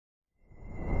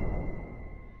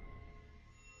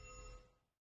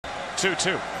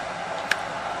2-2.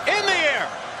 In the air.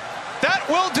 That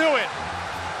will do it.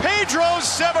 Pedro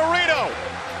Severino,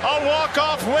 a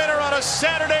walk-off winner on a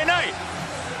Saturday night.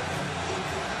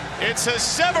 It's a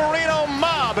Severino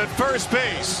mob at first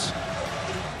base.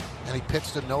 And he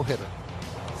pitched a no-hitter.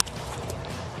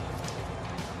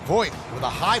 Voit with a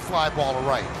high fly ball to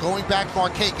right. Going back,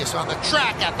 Markakis on the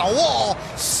track at the wall.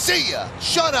 See ya!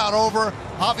 Shutout over.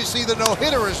 Obviously the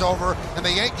no-hitter is over, and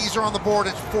the Yankees are on the board.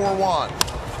 It's 4-1.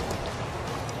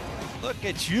 Look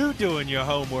at you doing your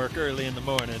homework early in the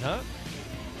morning, huh?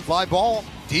 Fly ball,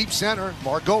 deep center.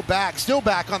 Margot back, still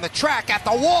back on the track at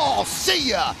the wall. See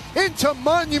ya! Into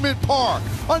Monument Park.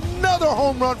 Another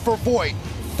home run for Voit.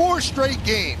 4 straight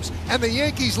games, and the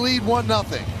Yankees lead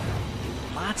 1-0.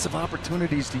 Lots of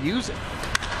opportunities to use it.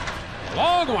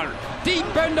 Long one, deep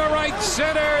into right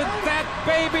center. That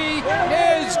baby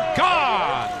is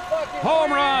gone.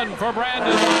 Home run for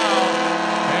Brandon Lau.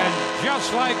 And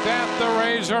just like that, the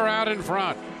Rays are out in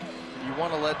front. You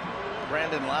want to let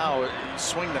Brandon Lau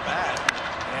swing the bat.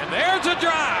 And there's a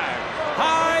drive.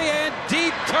 High and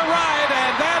deep to right,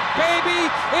 and that baby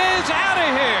is out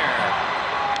of here.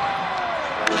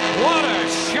 What a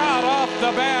shot off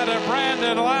the bat of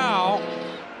Brandon Lau.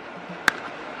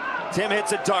 Tim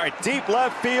hits a dart, deep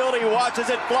left field, he watches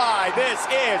it fly. This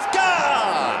is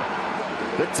gone!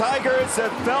 The Tigers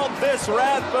have felt this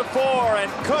wrath before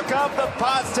and cook up the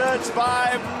pasta. It's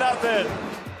 5-0.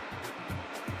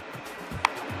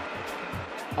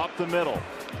 Up the middle,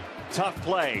 tough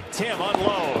play, Tim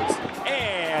unloads,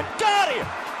 and got him!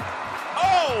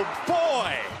 Oh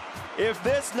boy! If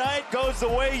this night goes the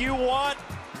way you want,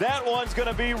 that one's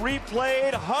gonna be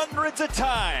replayed hundreds of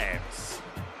times.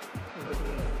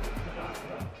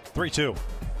 3-2.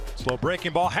 Slow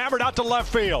breaking ball hammered out to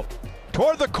left field.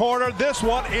 Toward the corner. This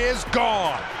one is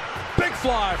gone. Big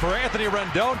fly for Anthony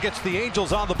Rendon. Gets the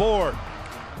Angels on the board.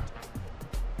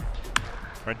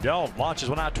 Rendon launches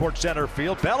one out towards center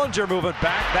field. Bellinger moving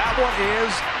back. That one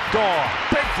is gone.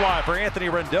 Big fly for Anthony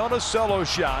Rendon. A solo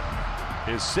shot.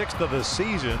 His 6th of the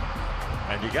season.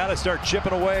 And you got to start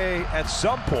chipping away at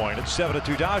some point. It's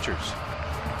 7-2 Dodgers.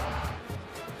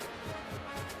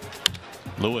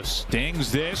 Lewis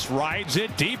stings this, rides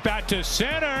it deep out to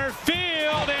center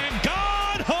field, and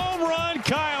gone! Home run,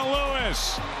 Kyle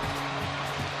Lewis.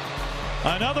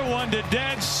 Another one to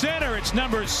dead center. It's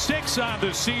number 6 on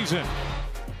the season.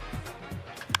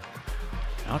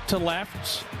 Out to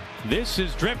left. This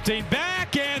is drifting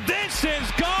back, and this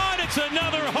is gone. It's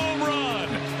another home run.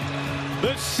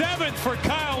 The 7th for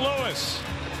Kyle Lewis.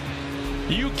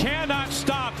 You cannot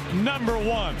stop number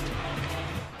 1.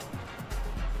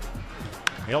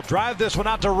 He'll drive this one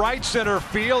out to right center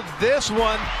field. This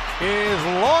one is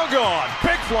long gone.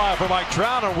 Big fly for Mike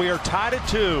Trout, and we are tied at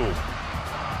 2.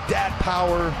 That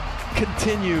power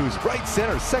continues. Right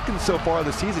center, 2nd so far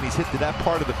this season. He's hit to that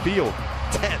part of the field.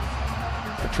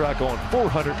 10th. The Trout going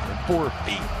 404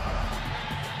 feet.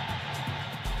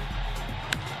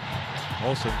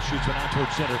 Olsen shoots one out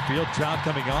towards center field. Trout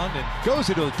coming on and goes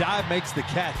into a dive, makes the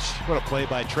catch. What a play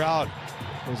by Trout.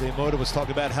 Jose Mota was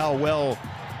talking about how well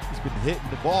he's been hitting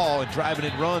the ball and driving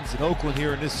in runs in Oakland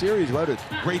here in this series. What a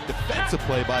great defensive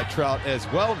play by Trout as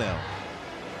well now.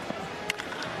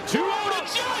 2-0 to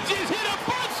Judge. He's hit a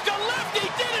bunch to left. He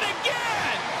did it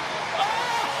again.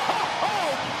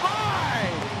 Oh my!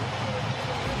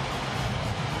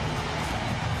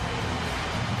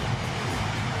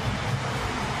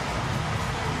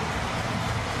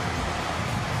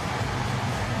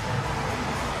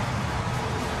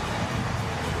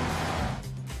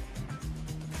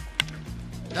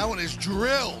 That one is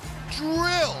drilled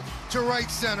to right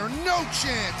center. No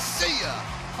chance. See ya.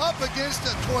 Up against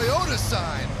a Toyota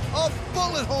sign. A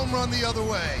bullet home run the other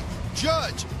way.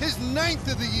 Judge, his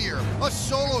 9th of the year. A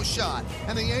solo shot.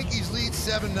 And the Yankees lead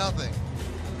 7-0.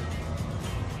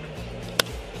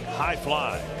 High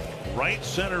fly. Right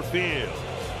center field.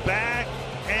 Back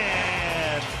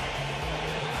and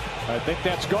I think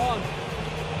that's gone.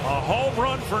 a home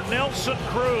run for Nelson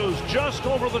Cruz just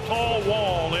over the tall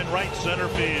wall in right center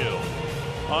field.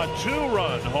 A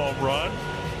 2-run home run,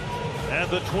 and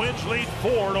the Twins lead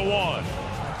 4-1.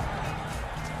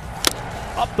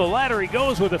 Up the ladder he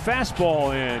goes with a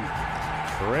fastball, and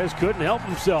Perez couldn't help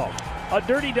himself. A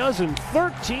dirty dozen,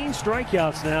 13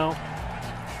 strikeouts now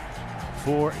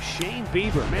for Shane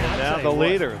Bieber. Man, now the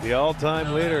leader, the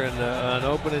all-time leader on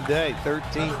opening day,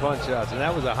 13 punch-outs, and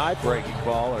that was a high-breaking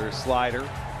ball or slider.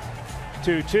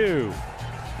 2-2.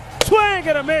 Swing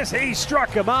and a miss. He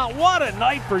struck him out. What a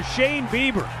night for Shane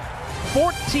Bieber.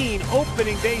 14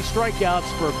 opening day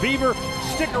strikeouts for Bieber.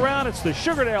 Stick around. It's the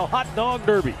Sugardale Hot Dog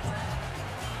Derby.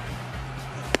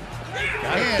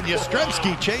 And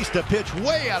Yastrzemski chased a pitch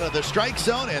way out of the strike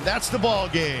zone, and that's the ball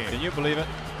game. Can you believe it?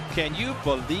 Can you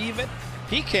believe it?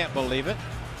 He can't believe it.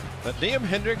 But Liam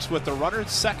Hendricks with the runner at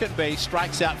second base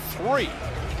strikes out 3.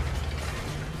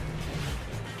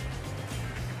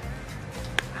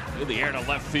 In the air to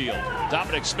left field.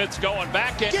 Dominic Smith's going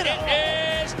back, and it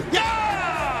is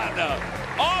gone!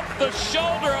 Off the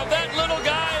shoulder of that little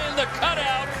guy in the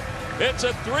cutout. It's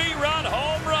a 3-run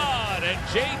home run, and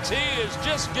JT has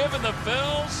just given the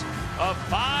Phils a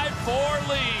 5-4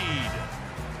 lead.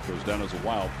 Goes down as a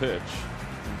wild pitch.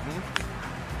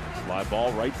 Fly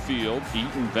ball right field.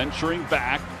 Eaton venturing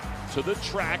back to the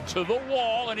track, to the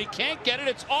wall, and he can't get it.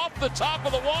 It's off the top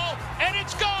of the wall, and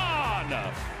it's gone!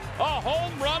 A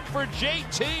home run for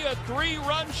JT, a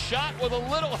 3-run shot with a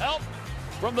little help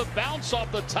from the bounce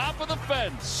off the top of the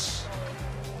fence.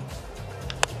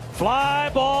 Fly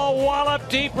ball wallop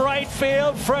deep right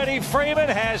field. Freddie Freeman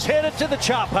has hit it to the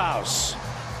chop house.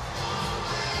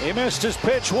 He missed his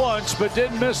pitch once, but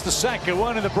didn't miss the second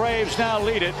one, and the Braves now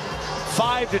lead it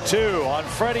 5-2 on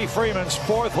Freddie Freeman's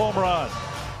 4th home run.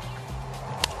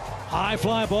 High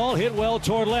fly ball hit well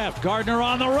toward left. Gardner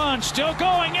on the run, still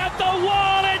going at the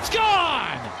wall. It's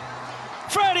gone!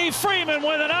 Freddie Freeman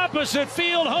with an opposite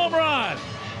field home run.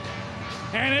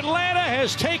 And Atlanta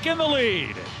has taken the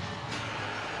lead.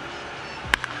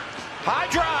 High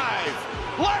drive,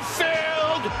 left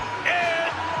field, it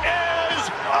is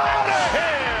out of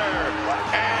here,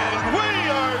 and we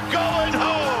are going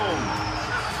home.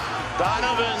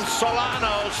 Donovan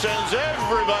Solano sends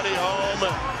everybody home,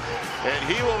 and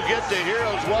he will get the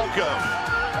hero's welcome.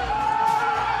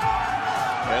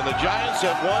 And the Giants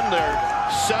have won their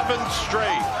 7th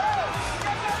straight.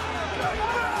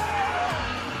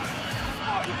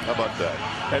 How about that?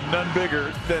 And none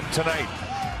bigger than tonight.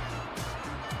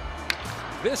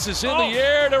 This is in the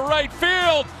air to right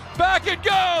field. Back it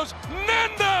goes.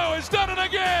 Nando has done it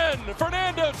again.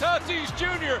 Fernando Tatis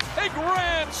Jr. a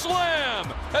grand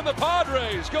slam. And the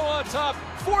Padres go on top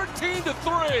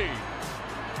 14-3.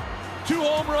 2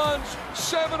 home runs,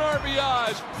 7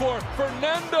 RBIs for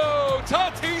Fernando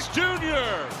Tatis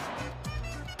Jr.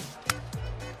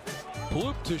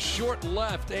 Bloop to short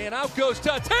left, and out goes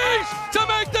Tatis to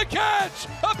make the catch!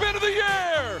 Up into the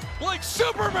air, like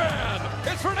Superman!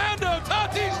 It's Fernando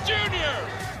Tatis Jr.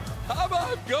 How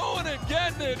about going and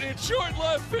getting it in short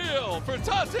left field for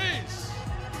Tatis?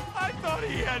 I thought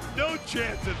he had no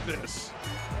chance at this.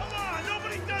 Come on,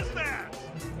 nobody does that.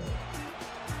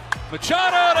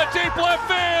 Machado to deep left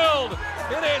field.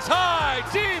 It is high,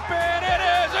 deep, and it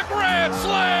is a grand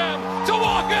slam to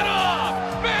walk it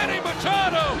off. Manny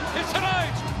Machado is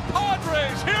tonight's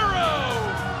Padres hero.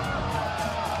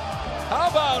 How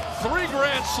about 3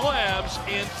 grand slams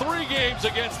in 3 games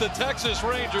against the Texas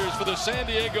Rangers for the San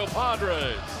Diego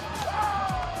Padres?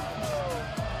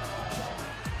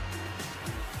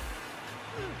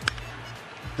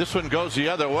 This one goes the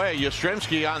other way.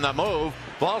 Yastrzemski on the move.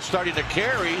 Ball starting to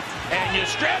carry, and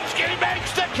Yastrzemski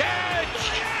makes the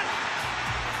catch!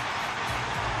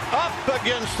 Up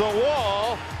against the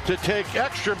wall to take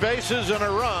extra bases and a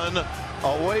run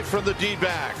away from the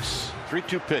D-backs.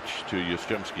 3-2 pitch to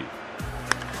Yastrzemski.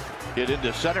 Hit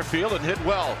into center field and hit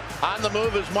well. On the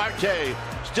move is Marte.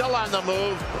 Still on the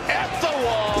move. At the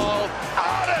wall.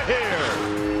 Out of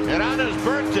here. And on his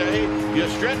birthday,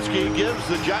 Yastrzemski gives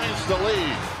the Giants the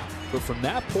lead. But from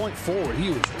that point forward,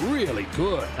 he was really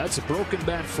good. That's a broken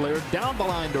bat flare down the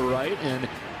line to right and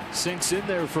sinks in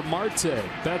there for Marte.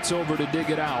 Betts over to dig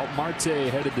it out. Marte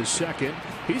headed to second.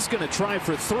 He's going to try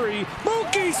for 3.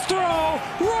 Mookie's throw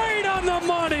right on the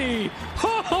money.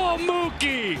 Oh,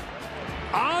 Mookie.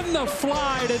 On the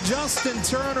fly to Justin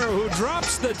Turner, who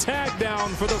drops the tag down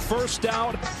for the first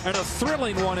out, and a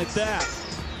thrilling one at that.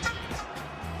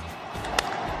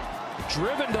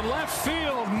 Driven to left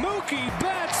field, Mookie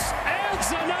Betts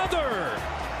adds another.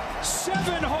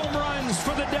 7 home runs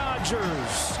for the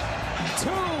Dodgers. 2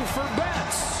 for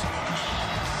Betts.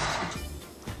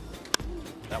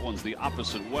 That one's the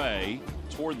opposite way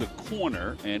toward the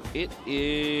corner, and it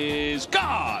is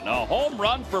gone. A home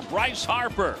run for Bryce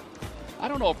Harper. I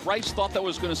don't know if Bryce thought that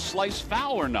was going to slice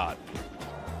foul or not.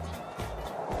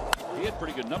 He had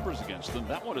pretty good numbers against them.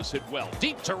 That one is hit well.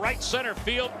 Deep to right center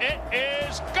field. It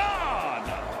is gone.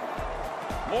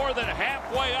 More than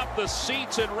halfway up the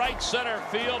seats in right center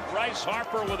field. Bryce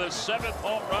Harper with his 7th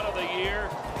home run of the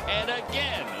year. And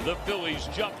again, the Phillies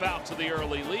jump out to the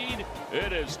early lead.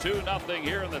 It is 2-0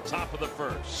 here in the top of the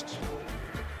first.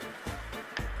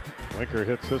 Winker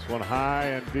hits this one high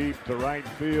and deep to right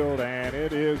field, and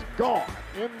it is gone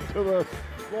into the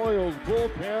Royals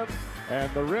bullpen,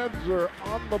 and the Reds are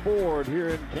on the board here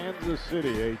in Kansas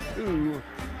City. A 2-0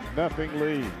 5-0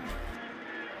 lead.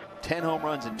 10 home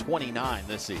runs in 29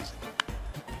 this season.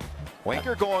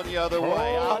 Winker going the other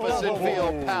way, opposite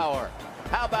field power.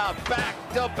 How about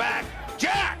back-to-back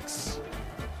jacks?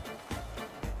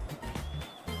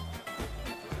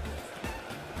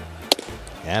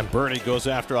 And Bernie goes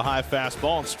after a high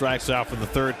fastball and strikes out for the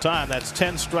third time. That's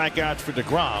 10 strikeouts for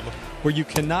DeGrom. Where you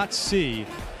cannot see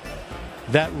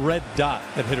that red dot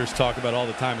that hitters talk about all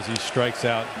the time as he strikes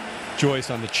out Joyce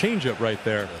on the changeup right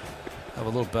there. Have a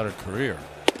little better career.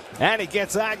 And he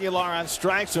gets Aguilar on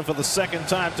strikes, and for the second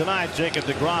time tonight, Jacob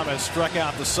DeGrom has struck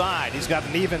out the side. He's got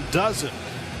an even dozen.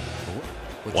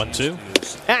 1-2.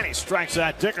 And he strikes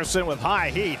out Dickerson with high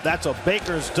heat. That's a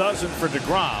baker's dozen for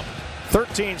DeGrom.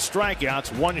 13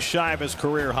 strikeouts, one shy of his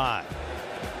career high.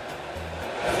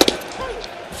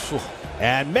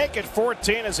 And make it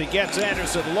 14 as he gets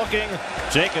Anderson looking.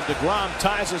 Jacob DeGrom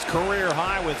ties his career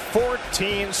high with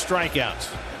 14 strikeouts.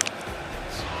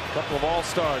 Couple of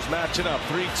all-stars matching up,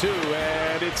 3-2,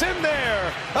 and it's in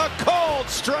there. A called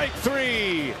strike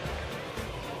 3.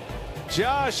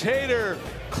 Josh Hader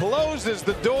closes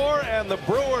the door, and the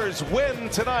Brewers win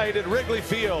tonight at Wrigley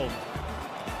Field.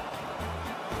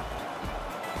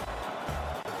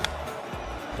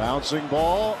 Bouncing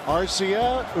ball,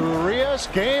 Arcia, Urias,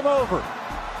 game over.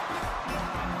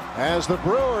 As the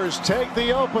Brewers take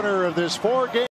the opener of this 4-game